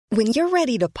When you're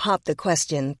ready to pop the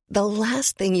question, the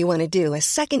last thing you want to do is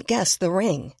second-guess the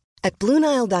ring. At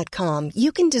BlueNile.com,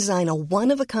 you can design a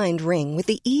one-of-a-kind ring with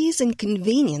the ease and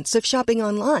convenience of shopping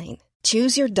online.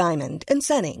 Choose your diamond and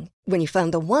setting. When you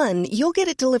find the one, you'll get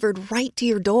it delivered right to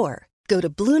your door. Go to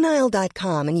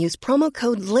BlueNile.com and use promo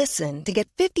code LISTEN to get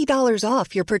 $50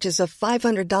 off your purchase of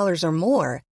 $500 or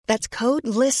more. That's code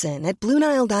LISTEN at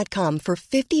BlueNile.com for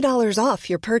 $50 off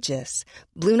your purchase.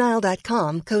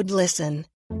 BlueNile.com, code LISTEN.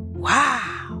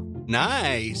 Wow.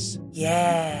 Nice.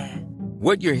 Yeah.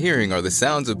 What you're hearing are the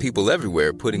sounds of people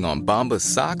everywhere putting on Bombas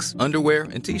socks, underwear,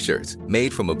 and T-shirts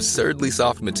made from absurdly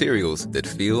soft materials that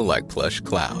feel like plush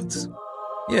clouds.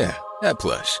 Yeah, that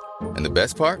plush. And the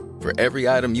best part? For every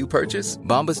item you purchase,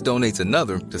 Bombas donates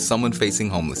another to someone facing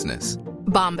homelessness.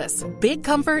 Bombas. Big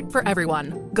comfort for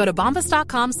everyone. Go to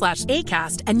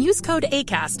bombas.com/ACAST and use code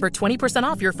ACAST for 20%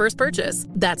 off your first purchase.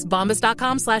 That's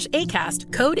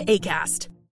bombas.com/ACAST. Code ACAST.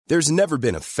 There's never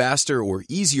been a faster or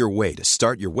easier way to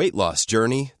start your weight loss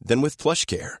journey than with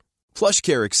PlushCare.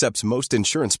 PlushCare accepts most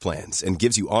insurance plans and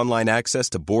gives you online access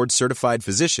to board-certified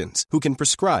physicians who can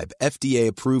prescribe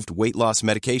FDA-approved weight loss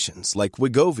medications like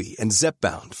Wegovy and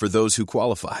Zepbound for those who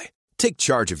qualify. Take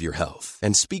charge of your health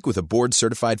and speak with a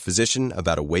board-certified physician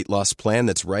about a weight loss plan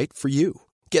that's right for you.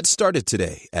 Get started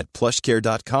today at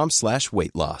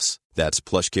plushcare.com/weight loss. That's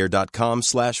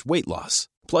plushcare.com/weight loss.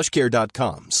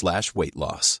 plushcare.com/weight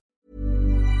loss.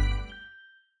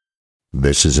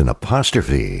 This is an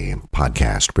Apostrophe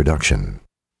podcast production.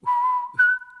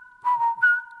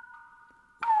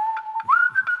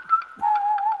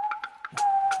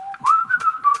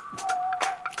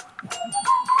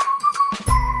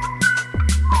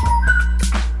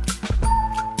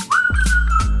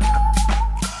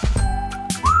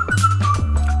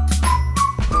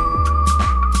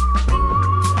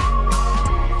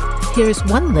 Here's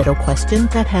one little question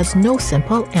that has no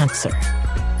simple answer.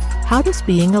 How does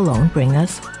being alone bring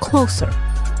us closer?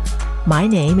 My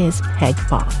name is Peg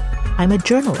Fong. I'm a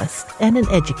journalist and an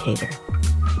educator.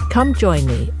 Come join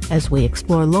me as we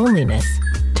explore loneliness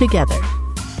together.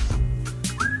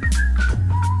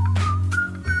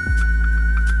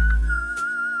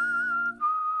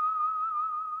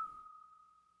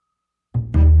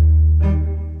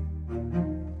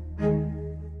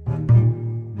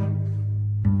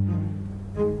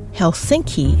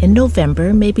 Helsinki in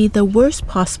November may be the worst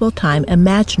possible time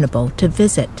imaginable to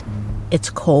visit.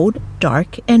 It's cold,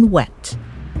 dark, and wet.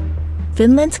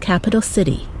 Finland's capital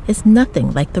city is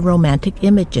nothing like the romantic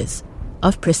images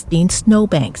of pristine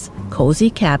snowbanks, cozy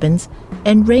cabins,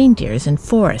 and reindeers in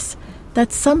forests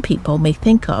that some people may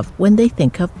think of when they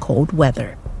think of cold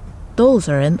weather. Those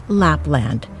are in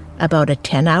Lapland, about a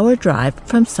 10-hour drive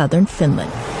from southern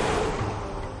Finland.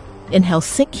 In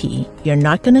Helsinki, you're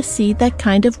not going to see that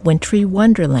kind of wintry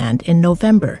wonderland in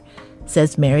November,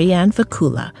 says Marianne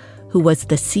Vakula, who was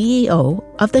the CEO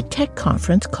of the tech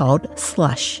conference called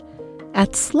Slush.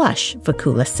 At Slush,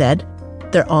 Vakula said,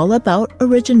 they're all about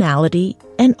originality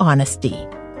and honesty.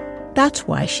 That's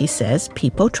why, she says,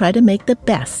 people try to make the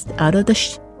best out of the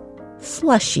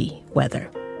slushy weather.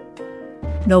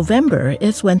 November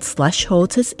is when Slush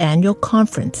holds its annual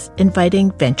conference,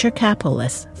 inviting venture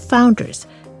capitalists, founders,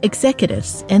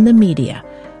 executives, and the media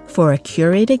for a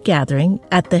curated gathering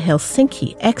at the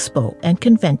Helsinki Expo and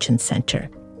Convention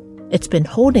Center. It's been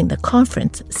holding the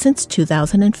conference since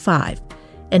 2005,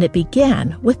 and it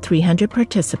began with 300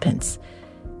 participants.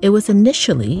 It was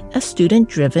initially a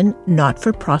student-driven,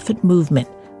 not-for-profit movement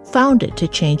founded to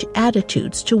change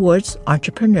attitudes towards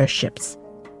entrepreneurships.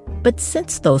 But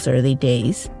since those early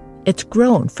days, it's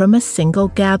grown from a single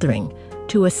gathering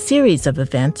to a series of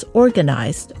events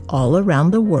organized all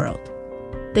around the world.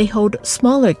 They hold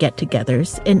smaller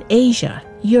get-togethers in Asia,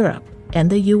 Europe, and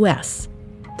the U.S.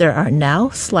 There are now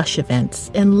Slush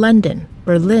events in London,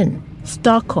 Berlin,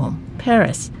 Stockholm,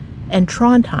 Paris, and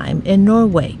Trondheim in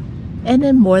Norway, and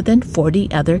in more than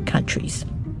 40 other countries.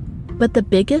 But the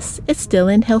biggest is still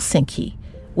in Helsinki,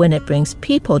 when it brings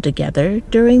people together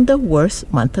during the worst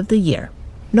month of the year,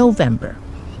 November.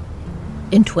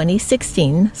 In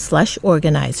 2016, Slush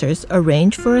organizers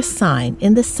arranged for a sign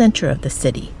in the center of the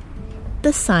city.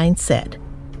 The sign said,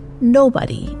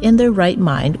 "Nobody in their right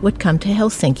mind would come to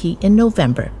Helsinki in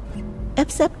November,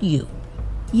 except you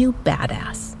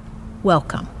badass.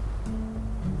 Welcome."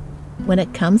 When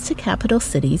it comes to capital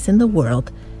cities in the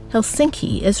world,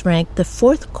 Helsinki is ranked the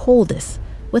fourth coldest,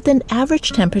 with an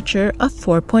average temperature of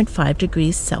 4.5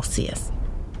 degrees Celsius.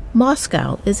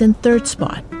 Moscow is in third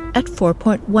spot at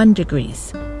 4.1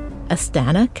 degrees.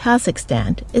 Astana,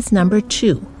 Kazakhstan is number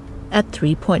 2 at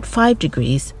 3.5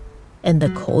 degrees, and the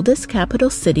coldest capital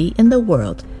city in the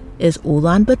world is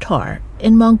Ulaanbaatar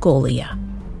in Mongolia.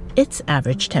 Its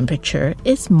average temperature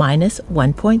is minus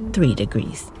 1.3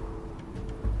 degrees.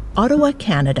 Ottawa,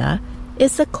 Canada,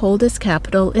 is the coldest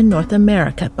capital in North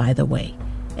America, by the way,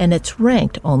 and it's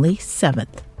ranked only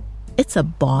 7th. It's a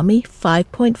balmy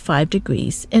 5.5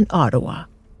 degrees in Ottawa.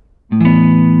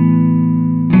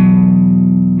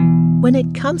 When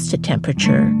it comes to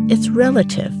temperature, it's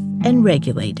relative and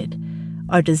regulated.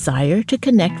 Our desire to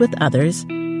connect with others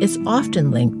is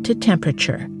often linked to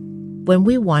temperature. When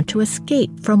we want to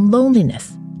escape from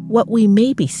loneliness, what we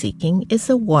may be seeking is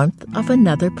the warmth of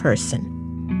another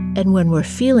person. And when we're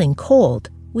feeling cold,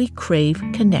 we crave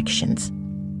connections.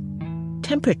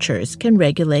 Temperatures can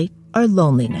regulate our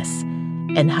loneliness,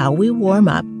 and how we warm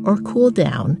up or cool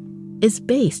down is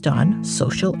based on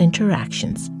social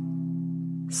interactions.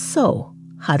 So,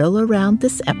 huddle around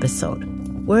this episode,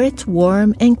 where it's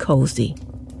warm and cozy,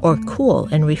 or cool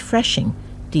and refreshing,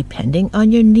 depending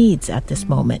on your needs at this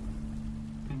moment.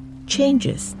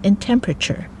 Changes in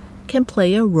temperature can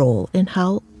play a role in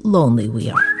how lonely we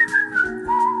are.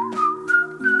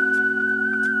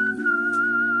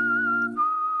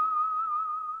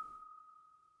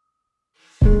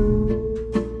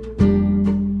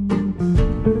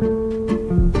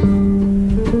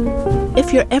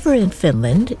 If you're ever in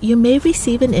Finland, you may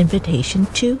receive an invitation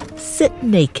to sit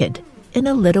naked in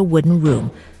a little wooden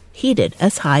room, heated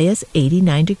as high as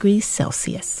 89 degrees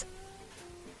Celsius.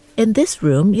 In this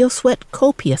room, you'll sweat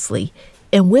copiously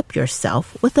and whip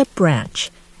yourself with a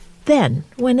branch. Then,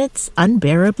 when it's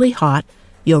unbearably hot,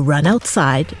 you'll run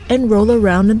outside and roll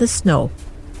around in the snow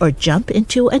or jump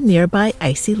into a nearby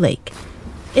icy lake.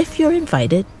 If you're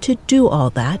invited to do all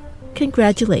that,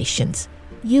 congratulations.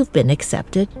 You've been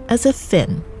accepted as a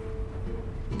Finn.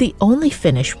 The only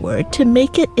Finnish word to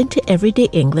make it into everyday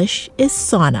English is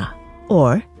sauna,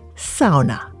 or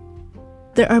sauna.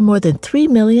 There are more than 3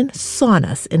 million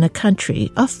saunas in a country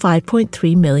of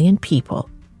 5.3 million people.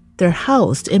 They're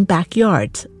housed in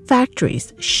backyards,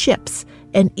 factories, ships,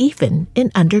 and even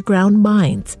in underground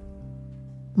mines.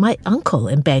 My uncle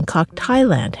in Bangkok,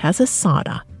 Thailand has a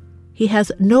sauna. He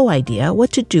has no idea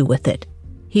what to do with it.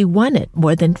 He won it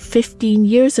more than 15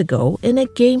 years ago in a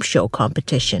game show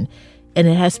competition, and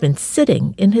it has been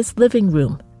sitting in his living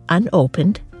room,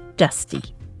 unopened, dusty.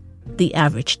 The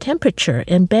average temperature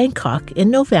in Bangkok in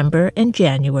November and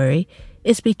January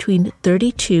is between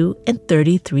 32 and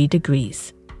 33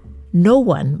 degrees. No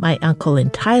one my uncle in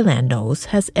Thailand knows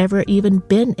has ever even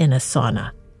been in a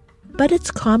sauna. But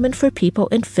it's common for people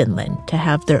in Finland to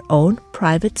have their own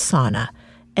private sauna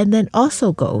and then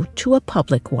also go to a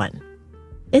public one.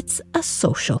 It's a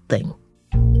social thing.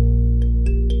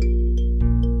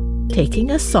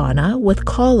 Taking a sauna with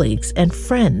colleagues and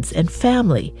friends and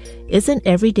family is an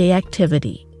everyday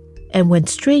activity. And when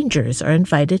strangers are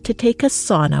invited to take a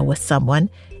sauna with someone,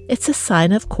 it's a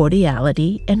sign of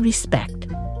cordiality and respect.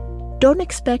 Don't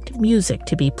expect music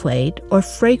to be played or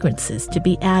fragrances to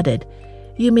be added.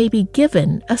 You may be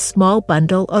given a small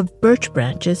bundle of birch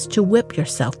branches to whip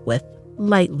yourself with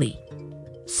lightly.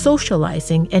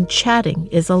 Socializing and chatting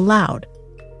is allowed,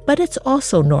 but it's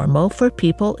also normal for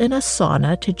people in a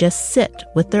sauna to just sit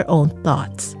with their own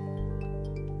thoughts.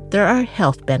 There are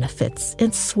health benefits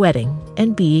in sweating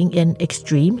and being in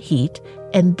extreme heat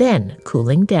and then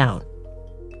cooling down.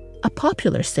 A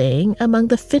popular saying among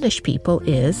the Finnish people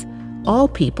is, all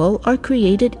people are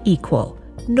created equal,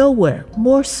 nowhere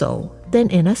more so than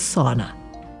in a sauna.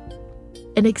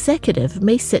 An executive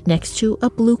may sit next to a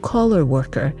blue-collar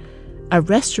worker, a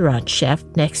restaurant chef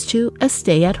next to a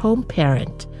stay-at-home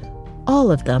parent, all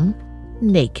of them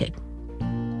naked.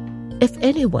 If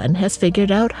anyone has figured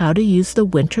out how to use the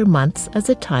winter months as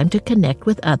a time to connect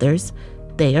with others,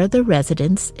 they are the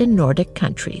residents in Nordic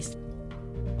countries.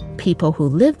 People who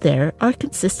live there are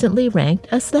consistently ranked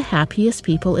as the happiest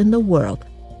people in the world,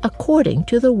 according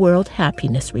to the World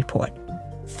Happiness Report.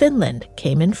 Finland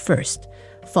came in first,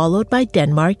 followed by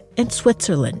Denmark and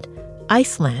Switzerland,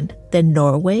 Iceland, then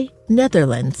Norway,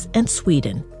 Netherlands, and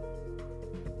Sweden.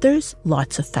 There's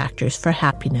lots of factors for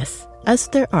happiness, as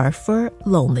there are for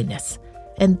loneliness,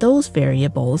 and those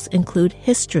variables include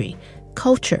history,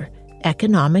 culture,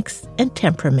 economics, and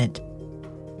temperament.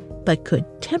 But could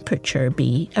temperature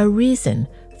be a reason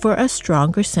for a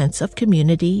stronger sense of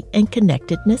community and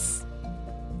connectedness?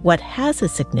 What has a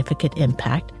significant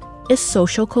impact is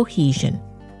social cohesion,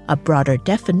 a broader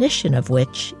definition of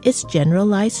which is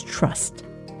generalized trust.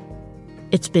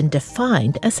 It's been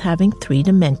defined as having 3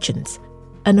 dimensions: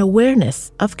 an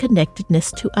awareness of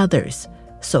connectedness to others,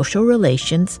 social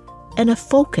relations, and a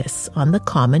focus on the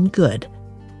common good.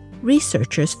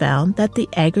 Researchers found that the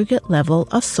aggregate level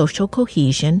of social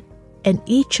cohesion and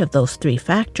each of those 3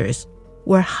 factors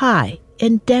were high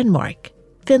in Denmark,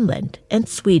 Finland, and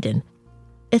Sweden.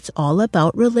 It's all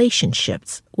about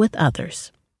relationships with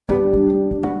others.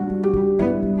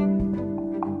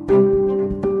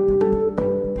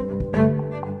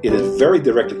 It is very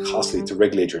directly costly to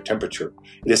regulate your temperature.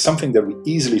 It is something that we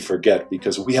easily forget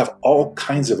because we have all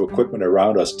kinds of equipment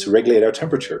around us to regulate our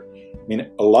temperature. I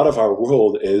mean, a lot of our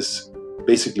world is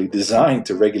basically designed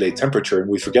to regulate temperature,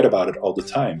 and we forget about it all the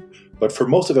time. But for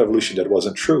most of evolution, that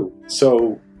wasn't true.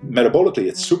 So metabolically,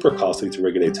 it's super costly to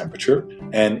regulate temperature,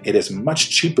 and it is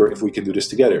much cheaper if we can do this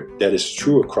together. That is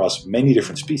true across many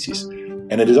different species.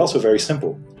 And it is also very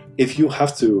simple. If you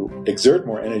have to exert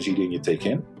more energy than you take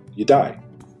in, you die.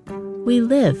 We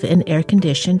live in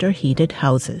air-conditioned or heated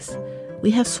houses. We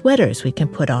have sweaters we can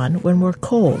put on when we're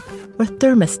cold or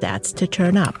thermostats to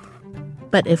turn up.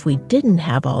 But if we didn't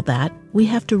have all that, we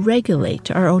have to regulate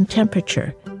our own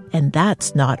temperature, and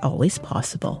that's not always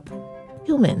possible.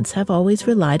 Humans have always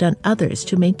relied on others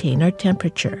to maintain our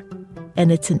temperature,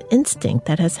 and it's an instinct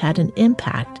that has had an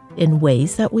impact in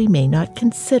ways that we may not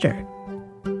consider.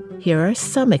 Here are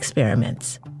some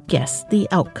experiments. Guess the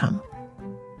outcome.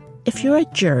 If you're a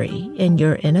jury and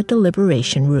you're in a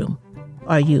deliberation room,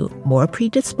 are you more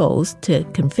predisposed to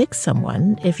convict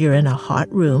someone if you're in a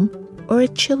hot room or a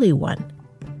chilly one?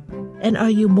 And are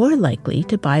you more likely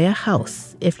to buy a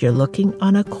house if you're looking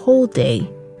on a cold day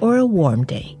or a warm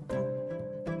day?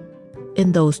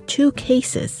 In those two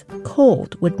cases,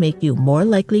 cold would make you more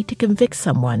likely to convict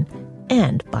someone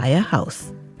and buy a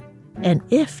house. And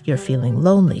if you're feeling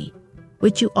lonely,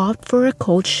 would you opt for a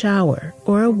cold shower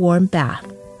or a warm bath?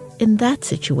 In that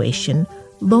situation,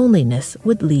 loneliness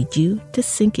would lead you to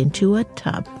sink into a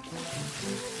tub.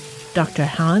 Dr.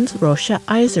 Hans Rocha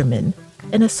Iserman,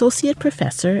 an associate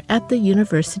professor at the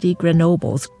University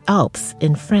Grenoble's Alps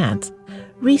in France,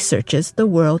 researches the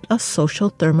world of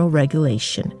social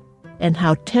thermoregulation and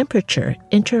how temperature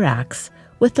interacts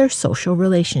with our social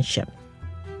relationship.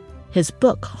 His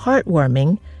book,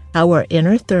 Heartwarming: How Our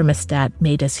Inner Thermostat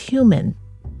Made Us Human,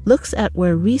 looks at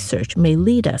where research may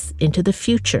lead us into the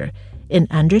future in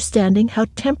understanding how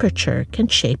temperature can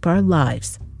shape our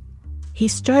lives. He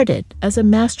started as a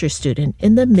master's student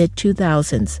in the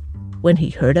mid-2000s when he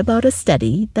heard about a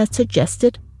study that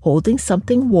suggested holding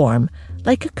something warm,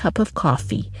 like a cup of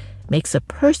coffee, makes a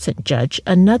person judge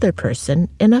another person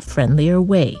in a friendlier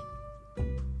way.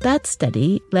 That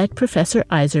study led Professor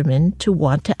Iserman to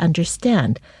want to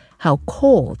understand how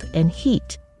cold and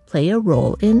heat play a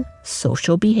role in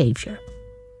social behavior.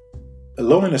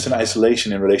 Loneliness and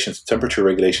isolation in relation to temperature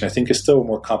regulation, I think, is still a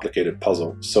more complicated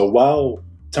puzzle. So while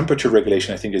temperature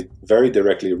regulation, I think, is very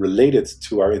directly related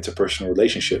to our interpersonal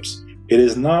relationships, it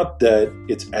is not that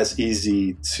it's as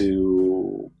easy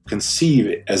to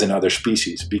conceive as in other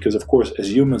species, because, of course,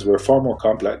 as humans, we're far more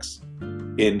complex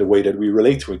in the way that we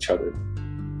relate to each other.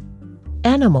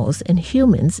 Animals and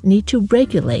humans need to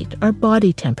regulate our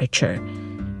body temperature.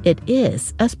 It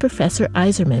is, as Professor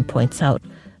Iserman points out,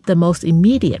 the most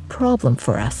immediate problem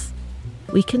for us.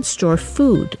 We can store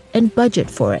food and budget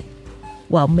for it.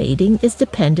 While mating is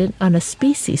dependent on a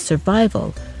species'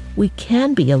 survival, we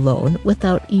can be alone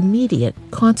without immediate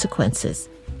consequences.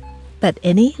 But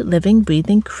any living,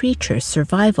 breathing creature's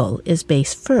survival is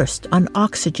based first on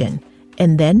oxygen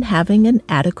and then having an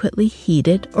adequately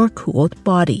heated or cooled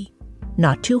body.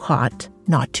 Not too hot,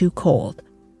 not too cold.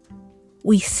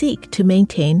 We seek to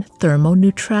maintain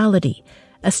thermoneutrality,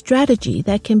 a strategy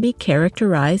that can be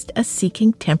characterized as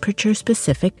seeking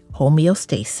temperature-specific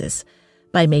homeostasis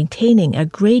by maintaining a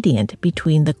gradient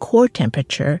between the core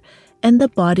temperature and the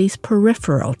body's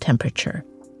peripheral temperature.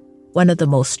 One of the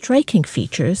most striking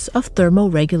features of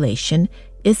thermoregulation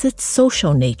is its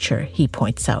social nature, he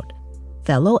points out.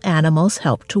 Fellow animals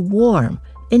help to warm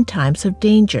in times of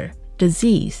danger,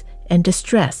 disease, and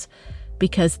distress,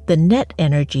 because the net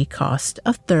energy cost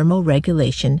of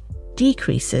thermoregulation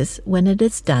decreases when it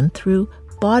is done through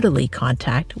bodily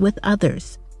contact with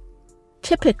others.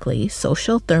 Typically,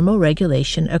 social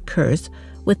thermoregulation occurs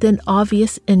within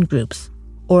obvious in-groups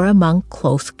or among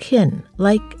close kin,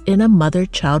 like in a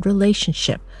mother-child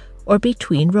relationship or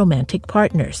between romantic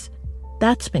partners.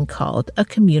 That's been called a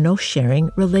communal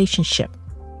sharing relationship.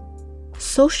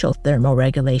 Social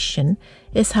thermoregulation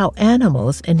is how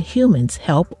animals and humans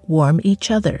help warm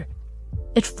each other.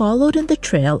 It followed in the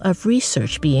trail of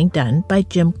research being done by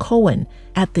Jim Cohen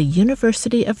at the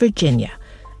University of Virginia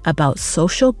about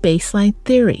social baseline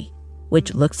theory,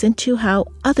 which looks into how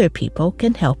other people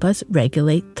can help us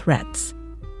regulate threats.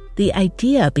 The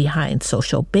idea behind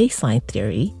social baseline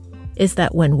theory is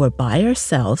that when we're by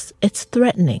ourselves, it's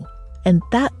threatening, and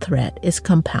that threat is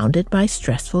compounded by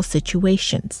stressful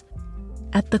situations.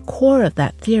 At the core of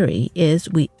that theory is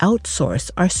we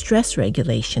outsource our stress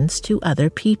regulations to other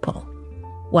people.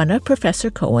 One of Professor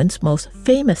Cohen's most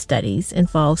famous studies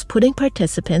involves putting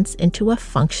participants into a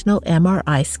functional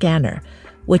MRI scanner,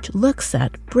 which looks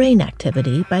at brain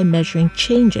activity by measuring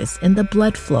changes in the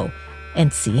blood flow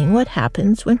and seeing what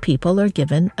happens when people are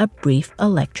given a brief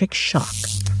electric shock.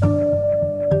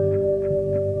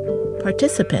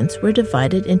 Participants were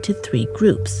divided into 3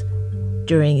 groups.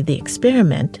 During the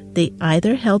experiment, they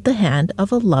either held the hand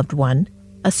of a loved one,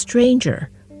 a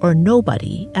stranger, or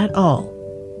nobody at all.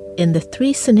 In the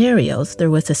 3 scenarios,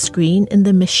 there was a screen in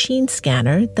the machine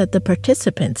scanner that the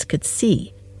participants could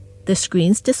see. The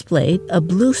screens displayed a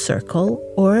blue circle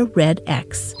or a red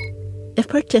X. If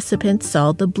participants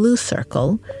saw the blue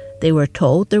circle, they were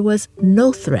told there was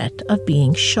no threat of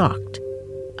being shocked.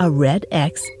 A red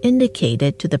X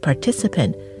indicated to the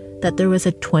participant that there was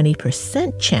a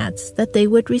 20% chance that they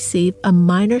would receive a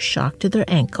minor shock to their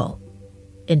ankle.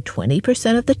 In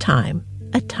 20% of the time,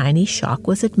 a tiny shock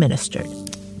was administered.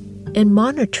 In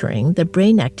monitoring the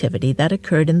brain activity that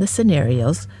occurred in the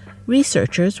scenarios,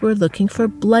 researchers were looking for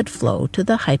blood flow to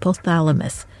the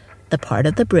hypothalamus, the part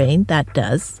of the brain that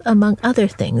does, among other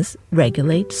things,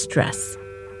 regulate stress.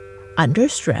 Under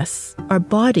stress, our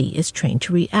body is trained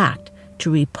to react,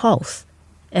 to repulse,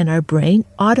 and our brain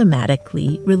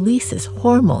automatically releases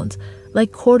hormones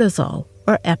like cortisol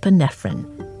or epinephrine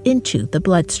into the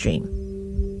bloodstream.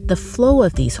 The flow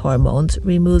of these hormones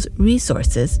removes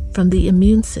resources from the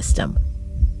immune system.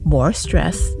 More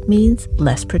stress means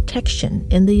less protection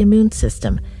in the immune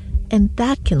system, and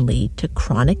that can lead to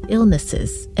chronic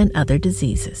illnesses and other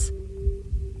diseases.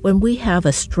 When we have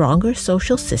a stronger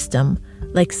social system,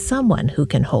 like someone who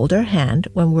can hold our hand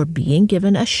when we're being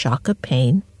given a shock of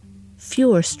pain,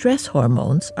 fewer stress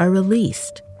hormones are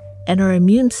released, and our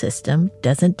immune system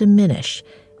doesn't diminish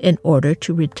in order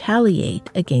to retaliate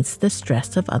against the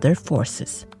stress of other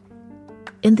forces.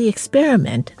 In the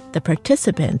experiment, the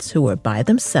participants who were by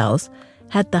themselves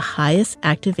had the highest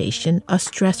activation of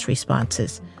stress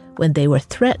responses when they were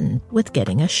threatened with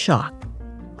getting a shock.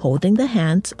 Holding the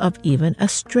hands of even a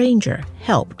stranger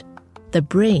helped. The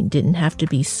brain didn't have to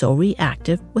be so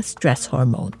reactive with stress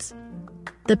hormones.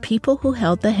 The people who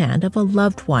held the hand of a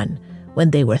loved one when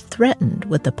they were threatened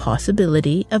with the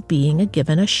possibility of being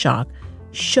given a shock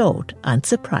showed,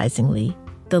 unsurprisingly,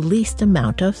 the least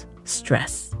amount of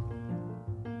stress.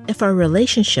 If our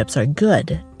relationships are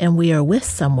good and we are with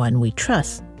someone we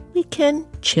trust, we can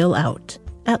chill out.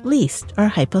 At least our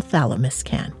hypothalamus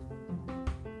can.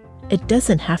 It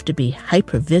doesn't have to be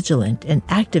hypervigilant and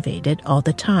activated all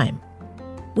the time.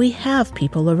 We have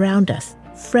people around us,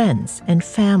 friends and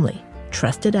family,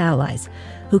 trusted allies,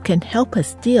 who can help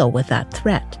us deal with that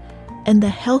threat, and the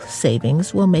health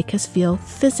savings will make us feel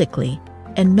physically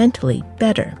and mentally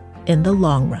better in the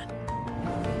long run.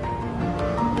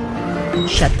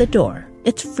 Shut the door.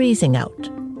 It's freezing out.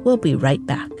 We'll be right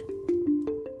back.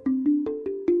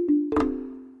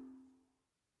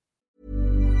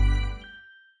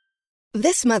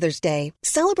 This Mother's Day,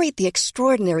 celebrate the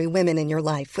extraordinary women in your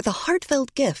life with a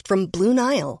heartfelt gift from Blue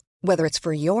Nile. Whether it's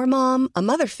for your mom, a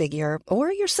mother figure,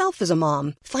 or yourself as a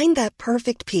mom, find that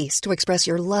perfect piece to express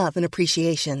your love and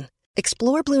appreciation.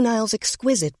 Explore Blue Nile's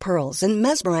exquisite pearls and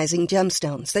mesmerizing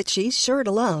gemstones that she's sure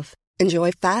to love.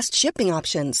 Enjoy fast shipping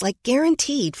options like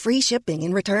guaranteed free shipping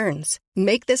and returns.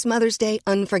 Make this Mother's Day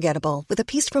unforgettable with a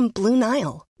piece from Blue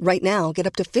Nile. Right now, get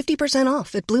up to 50%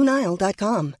 off at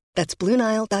BlueNile.com. That's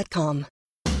BlueNile.com.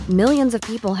 Millions of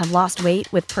people have lost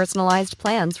weight with personalized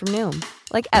plans from Noom.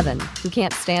 Like Evan, who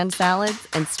can't stand salads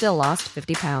and still lost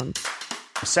 50 pounds.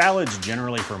 Salads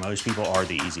generally for most people are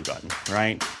the easy button,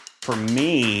 right? For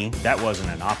me, that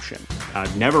wasn't an option.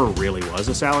 I never really was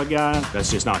a salad guy.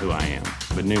 That's just not who I am.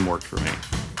 But Noom worked for me.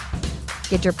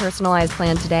 Get your personalized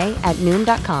plan today at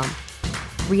Noom.com.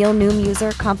 Real Noom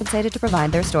user compensated to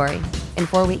provide their story. In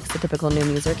 4 weeks, the typical Noom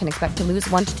user can expect to lose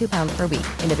 1 to 2 pounds per week.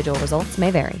 Individual results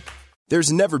may vary.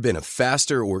 There's never been a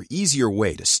faster or easier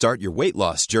way to start your weight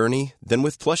loss journey than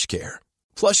with PlushCare.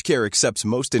 PlushCare accepts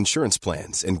most insurance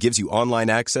plans and gives you online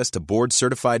access to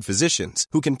board-certified physicians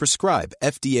who can prescribe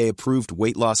FDA-approved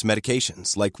weight loss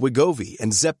medications like Wegovy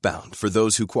and Zepbound for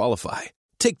those who qualify.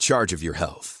 Take charge of your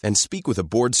health and speak with a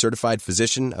board-certified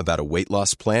physician about a weight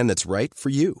loss plan that's right for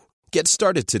you. Get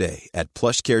started today at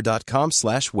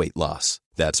plushcare.com/weight loss.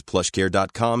 That's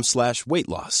plushcare.com/weight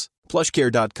loss.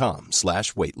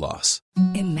 plushcare.com/weight loss.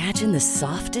 Imagine the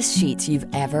softest sheets you've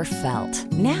ever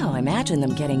felt. Now imagine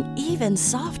them getting even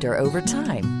softer over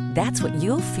time. That's what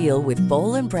you'll feel with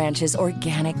Boll & Branch's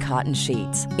organic cotton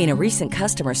sheets. In a recent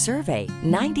customer survey,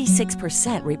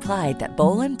 96% replied that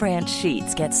Boll & Branch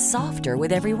sheets get softer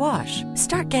with every wash.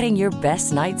 Start getting your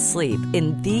best night's sleep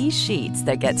in these sheets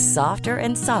that get softer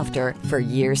and softer for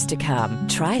years to come.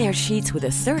 Try their sheets with a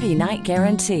 30-night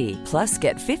guarantee. Plus,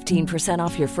 get 15%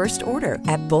 off your first order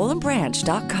at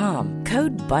bollandbranch.com.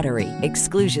 Code BUTTERY.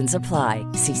 Exclusions apply.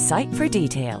 See site for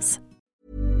details.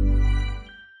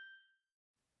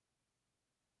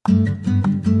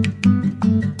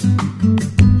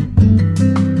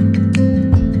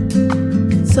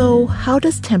 So, how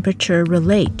does temperature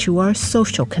relate to our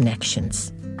social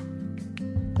connections?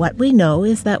 What we know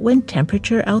is that when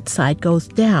temperature outside goes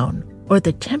down, or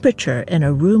the temperature in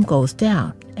a room goes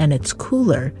down and it's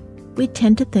cooler, we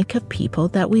tend to think of people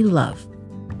that we love.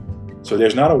 So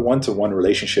there's not a one-to-one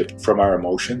relationship from our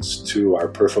emotions to our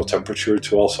peripheral temperature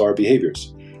to also our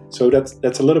behaviors. So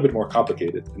that's a little bit more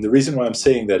complicated. And the reason why I'm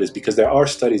saying that is because there are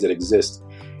studies that exist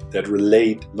that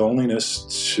relate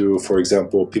loneliness to, for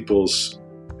example, people's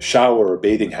shower or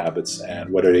bathing habits and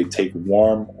whether they take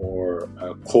warm or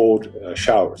cold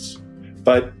showers.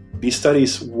 But these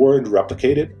studies weren't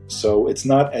replicated, so it's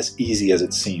not as easy as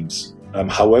it seems.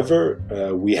 However,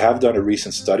 we have done a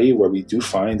recent study where we do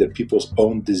find that people's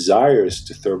own desires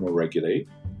to thermoregulate,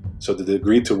 so the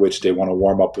degree to which they want to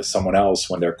warm up with someone else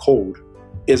when they're cold,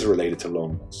 is related to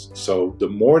loneliness. So the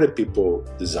more that people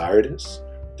desire this,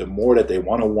 the more that they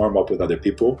want to warm up with other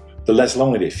people, the less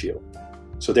lonely they feel.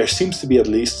 So there seems to be at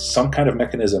least some kind of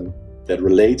mechanism that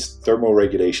relates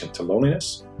thermoregulation to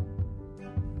loneliness.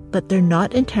 But they're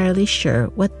not entirely sure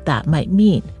what that might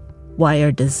mean. Why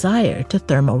our desire to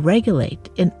thermoregulate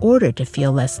in order to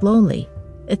feel less lonely?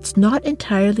 It's not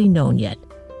entirely known yet,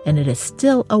 and it is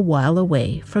still a while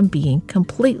away from being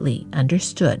completely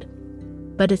understood.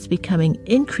 But it's becoming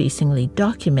increasingly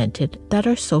documented that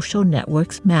our social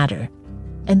networks matter,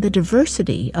 and the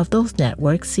diversity of those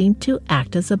networks seem to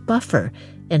act as a buffer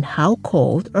in how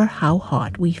cold or how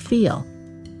hot we feel.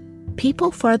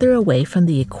 People farther away from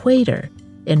the equator,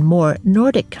 in more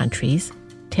Nordic countries,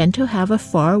 tend to have a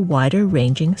far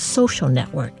wider-ranging social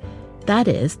network. That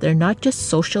is, they're not just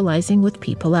socializing with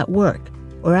people at work,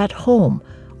 or at home,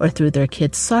 or through their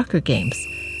kids' soccer games,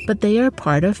 but they are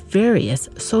part of various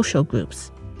social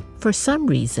groups. For some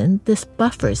reason, this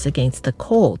buffers against the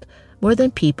cold more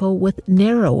than people with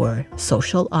narrower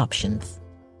social options.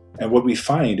 And what we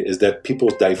find is that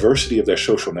people's diversity of their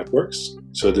social networks,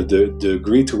 so the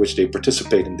degree to which they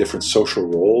participate in different social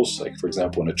roles, like for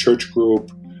example in a church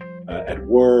group, at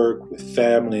work, with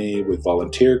family, with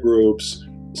volunteer groups,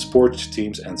 sports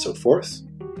teams, and so forth,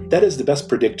 that is the best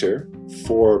predictor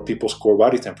for people's core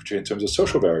body temperature in terms of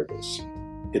social variables.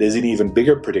 It is an even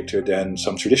bigger predictor than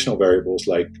some traditional variables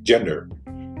like gender.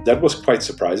 That was quite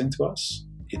surprising to us.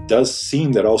 It does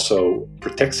seem that also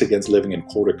protects against living in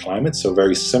colder climates, so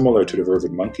very similar to the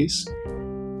vervet monkeys.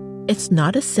 It's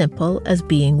not as simple as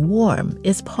being warm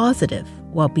is positive,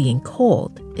 while being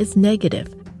cold is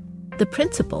negative. The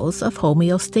principles of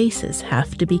homeostasis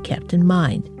have to be kept in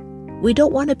mind. We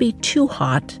don't want to be too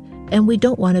hot, and we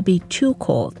don't want to be too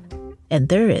cold, and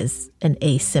there is an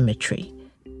asymmetry.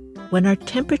 When our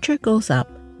temperature goes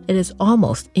up, it is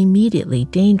almost immediately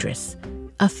dangerous.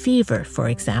 A fever, for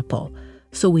example,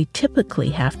 so we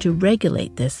typically have to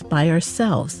regulate this by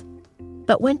ourselves.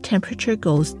 But when temperature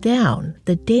goes down,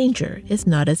 the danger is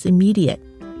not as immediate.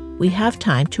 We have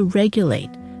time to regulate,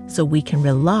 so we can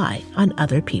rely on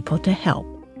other people to help.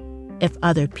 If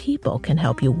other people can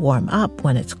help you warm up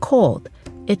when it's cold,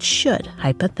 it should,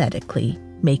 hypothetically,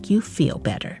 make you feel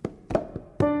better.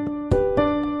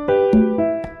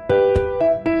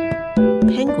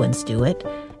 Penguins do it,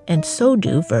 and so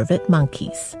do vervet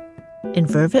monkeys. In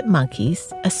vervet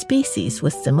monkeys, a species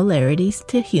with similarities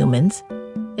to humans,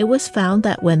 it was found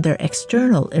that when their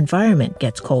external environment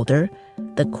gets colder,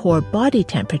 the core body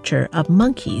temperature of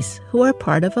monkeys who are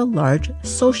part of a large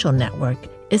social network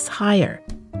is higher.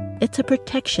 It's a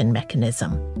protection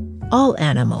mechanism. All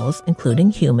animals,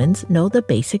 including humans, know the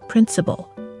basic principle.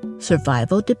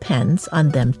 Survival depends on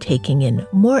them taking in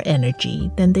more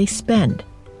energy than they spend.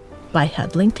 By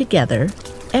huddling together,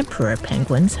 emperor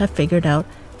penguins have figured out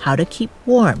how to keep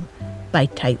warm by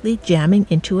tightly jamming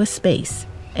into a space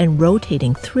and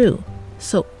rotating through,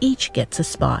 so each gets a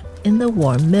spot in the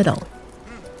warm middle.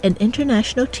 An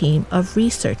international team of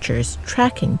researchers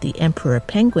tracking the emperor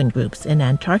penguin groups in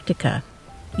Antarctica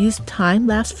used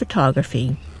time-lapse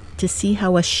photography to see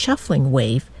how a shuffling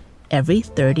wave every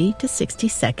 30 to 60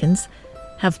 seconds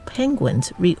have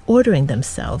penguins reordering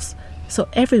themselves so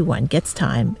everyone gets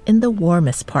time in the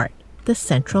warmest part, the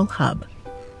central hub.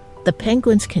 The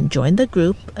penguins can join the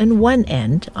group in one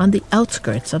end on the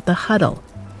outskirts of the huddle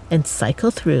and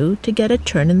cycle through to get a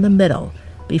turn in the middle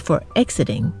before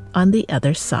exiting on the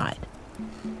other side.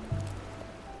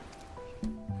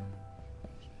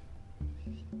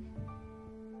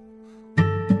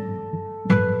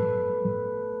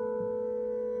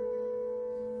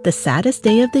 The saddest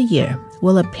day of the year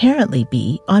will apparently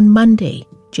be on Monday,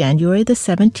 January the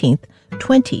 17th,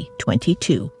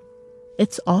 2022.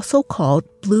 It's also called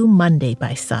Blue Monday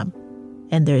by some,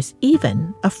 and there's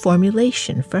even a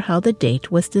formulation for how the date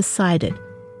was decided.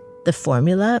 The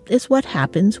formula is what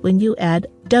happens when you add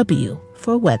W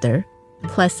for weather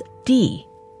plus D,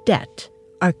 debt,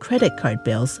 our credit card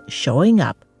bills showing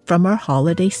up from our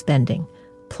holiday spending,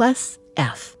 plus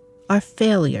F, our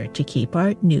failure to keep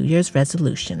our New Year's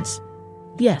resolutions.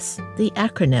 Yes, the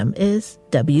acronym is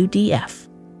WDF.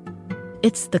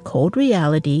 It's the cold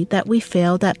reality that we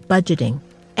failed at budgeting,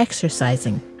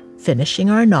 exercising, finishing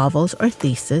our novels or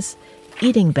thesis,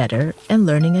 eating better, and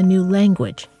learning a new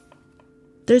language.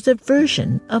 There's a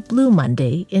version of Blue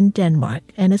Monday in Denmark,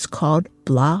 and it's called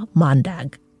Blå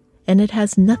Mandag, and it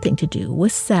has nothing to do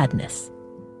with sadness.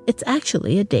 It's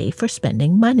actually a day for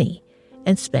spending money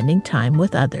and spending time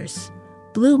with others.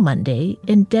 Blue Monday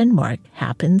in Denmark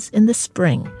happens in the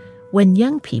spring when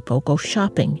young people go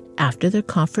shopping after their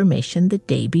confirmation the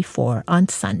day before on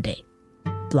Sunday.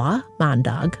 Blå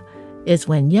Mandag is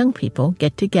when young people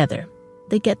get together.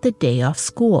 They get the day off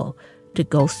school to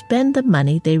go spend the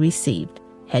money they received,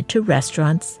 head to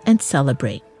restaurants, and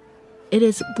celebrate. It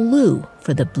is blue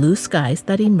for the blue skies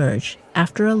that emerge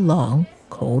after a long,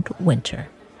 cold winter.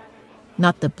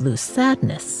 Not the blue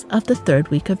sadness of the third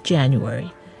week of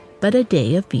January, but a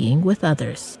day of being with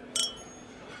others.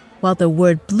 While the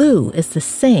word blue is the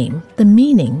same, the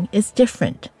meaning is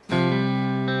different.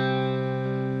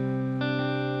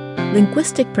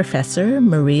 Linguistic professor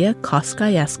Maria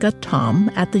Koskajaska-Tom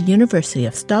at the University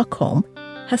of Stockholm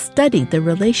has studied the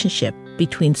relationship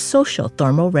between social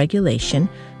thermoregulation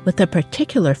with a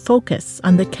particular focus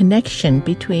on the connection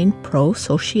between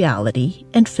pro-sociality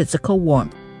and physical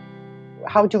warmth.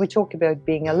 How do we talk about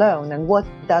being alone, and what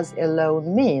does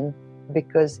alone mean?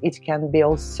 Because it can be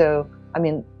also,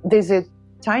 there's a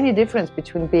tiny difference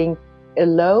between being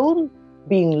alone,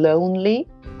 being lonely.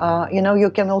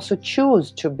 You can also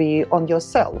choose to be on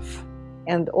yourself.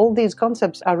 And all these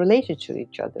concepts are related to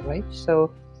each other, right?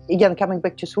 So again, coming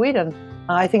back to Sweden,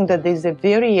 I think that there's a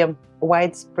very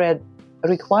widespread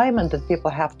requirement that people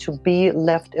have to be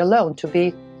left alone, to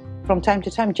be, from time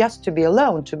to time, just to be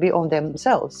alone, to be on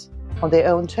themselves, on their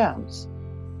own terms.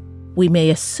 We may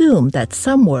assume that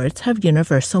some words have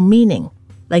universal meaning,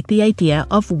 like the idea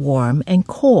of warm and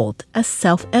cold as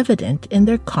self-evident in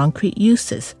their concrete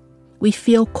uses. We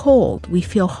feel cold, we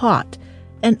feel hot,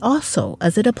 and also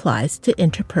as it applies to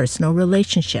interpersonal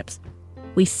relationships.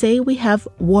 We say we have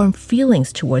warm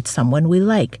feelings towards someone we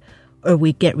like, or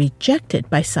we get rejected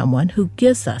by someone who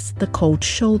gives us the cold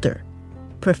shoulder.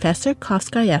 Professor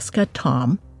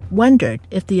Koskajaska-Tom wondered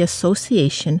if the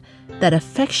association that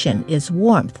affection is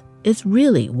warmth is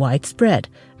really widespread,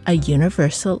 a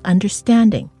universal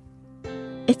understanding.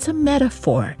 It's a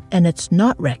metaphor, and it's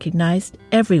not recognized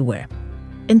everywhere.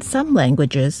 In some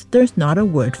languages, there's not a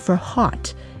word for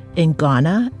hot. In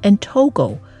Ghana and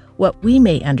Togo, what we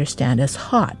may understand as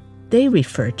hot, they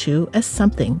refer to as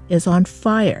something is on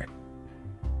fire.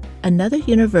 Another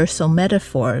universal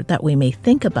metaphor that we may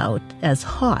think about as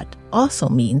hot also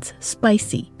means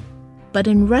spicy. But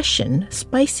in Russian,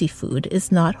 spicy food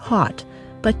is not hot,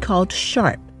 but called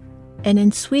sharp. And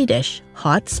in Swedish,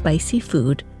 hot, spicy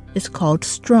food is called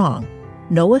strong.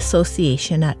 No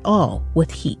association at all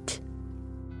with heat.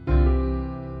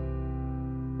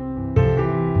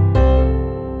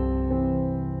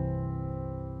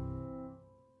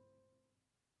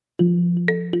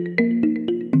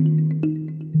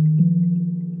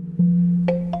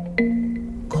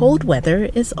 Cold weather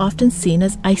is often seen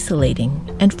as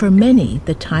isolating, and for many,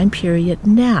 the time period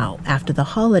now after the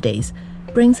holidays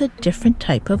brings a different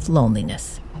type of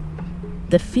loneliness.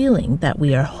 The feeling that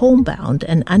we are homebound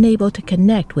and unable to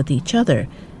connect with each other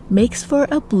makes for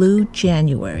a blue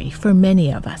January for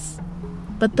many of us.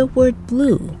 But the word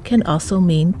blue can also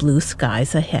mean blue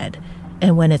skies ahead,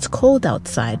 and when it's cold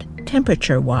outside,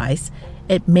 temperature-wise,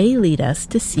 it may lead us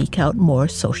to seek out more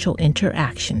social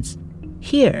interactions.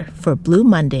 Here, for Blue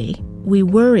Monday, we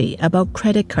worry about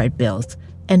credit card bills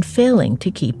and failing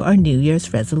to keep our New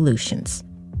Year's resolutions.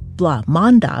 Blå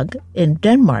Mandag in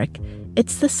Denmark,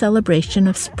 it's the celebration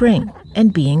of spring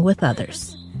and being with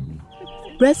others.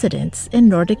 Residents in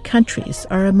Nordic countries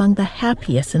are among the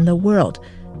happiest in the world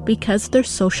because their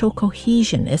social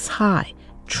cohesion is high,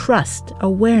 trust,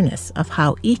 awareness of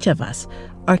how each of us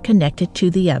are connected to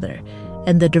the other,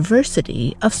 and the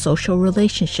diversity of social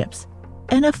relationships,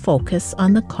 and a focus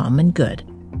on the common good.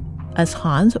 As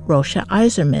Hans Rocha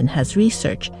Eiserman has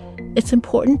researched, it's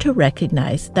important to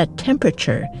recognize that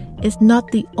temperature is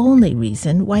not the only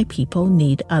reason why people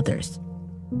need others.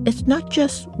 It's not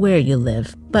just where you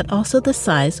live, but also the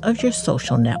size of your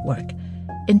social network.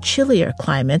 In chillier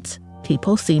climates,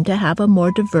 people seem to have a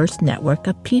more diverse network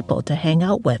of people to hang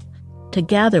out with, to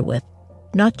gather with,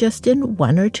 not just in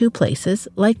one or two places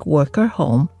like work or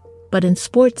home, but in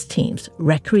sports teams,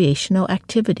 recreational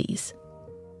activities.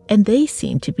 And they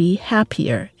seem to be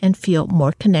happier and feel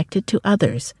more connected to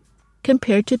others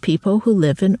compared to people who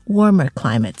live in warmer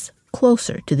climates,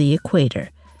 closer to the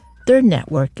equator. Their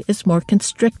network is more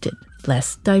constricted,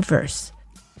 less diverse.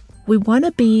 We want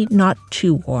to be not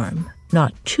too warm,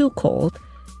 not too cold,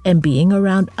 and being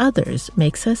around others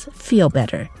makes us feel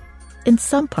better. In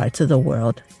some parts of the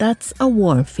world, that's a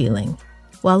warm feeling,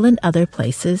 while in other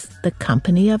places, the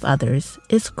company of others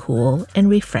is cool and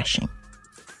refreshing.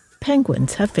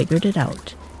 Penguins have figured it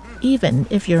out. Even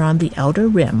if you're on the outer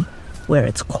rim, where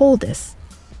it's coldest,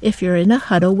 if you're in a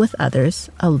huddle with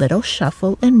others, a little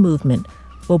shuffle and movement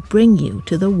will bring you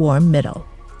to the warm middle.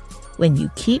 When you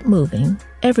keep moving,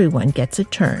 everyone gets a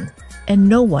turn, and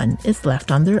no one is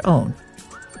left on their own.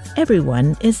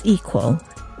 Everyone is equal,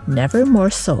 never more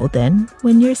so than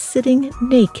when you're sitting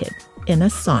naked in a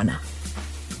sauna.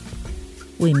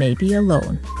 We may be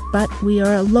alone, but we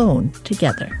are alone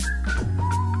together.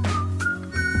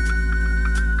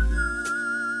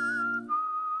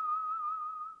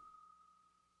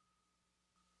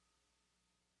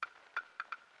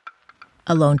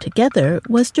 Alone Together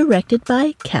was directed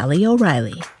by Callie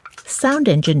O'Reilly. Sound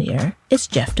engineer is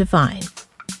Jeff Devine.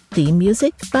 Theme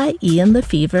music by Ian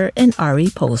Lefevre and Ari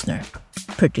Posner.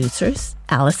 Producers,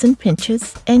 Allison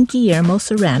Pinches and Guillermo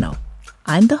Serrano.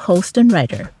 I'm the host and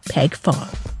writer, Peg Fong.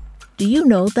 Do you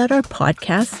know that our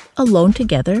podcast, Alone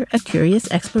Together, A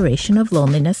Curious Exploration of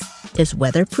Loneliness, is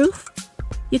weatherproof?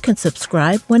 You can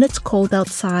subscribe when it's cold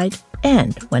outside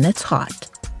and when it's hot.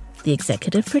 The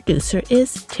executive producer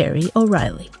is Terry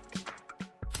O'Reilly.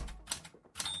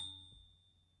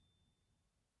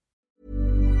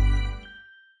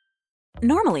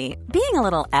 Normally, being a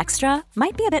little extra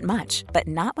might be a bit much, but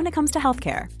not when it comes to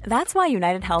healthcare. That's why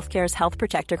United Healthcare's Health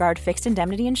Protector Guard fixed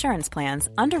indemnity insurance plans,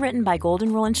 underwritten by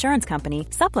Golden Rule Insurance Company,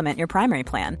 supplement your primary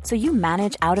plan so you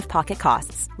manage out-of-pocket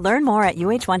costs. Learn more at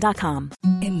UH1.com.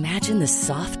 Imagine the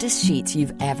softest sheets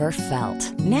you've ever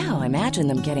felt. Now imagine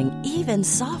them getting even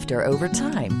softer over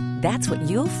time. That's what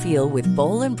you'll feel with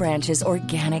Boll & Branch's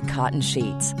organic cotton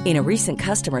sheets. In a recent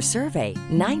customer survey,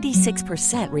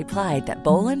 96% replied that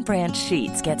Boll & Branch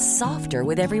sheets get softer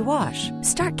with every wash.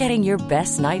 Start getting your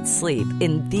best night's sleep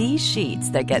in these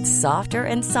sheets that get softer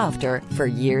and softer for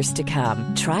years to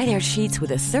come. Try their sheets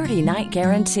with a 30-night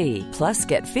guarantee. Plus,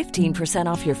 get 15%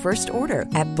 off your first order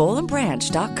at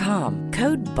bollandbranch.com.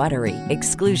 Code BUTTERY.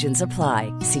 Exclusions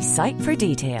apply. See site for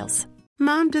details.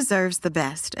 Mom deserves the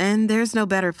best, and there's no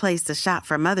better place to shop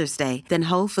for Mother's Day than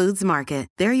Whole Foods Market.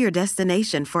 They're your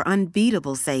destination for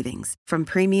unbeatable savings, from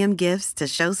premium gifts to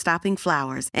show-stopping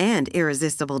flowers and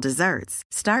irresistible desserts.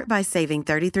 Start by saving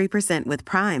 33% with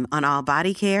Prime on all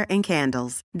body care and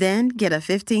candles. Then get a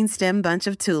 15-stem bunch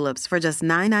of tulips for just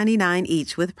 $9.99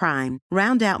 each with Prime.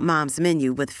 Round out Mom's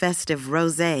menu with festive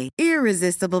rosé,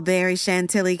 irresistible berry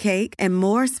chantilly cake, and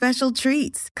more special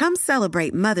treats. Come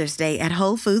celebrate Mother's Day at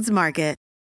Whole Foods Market.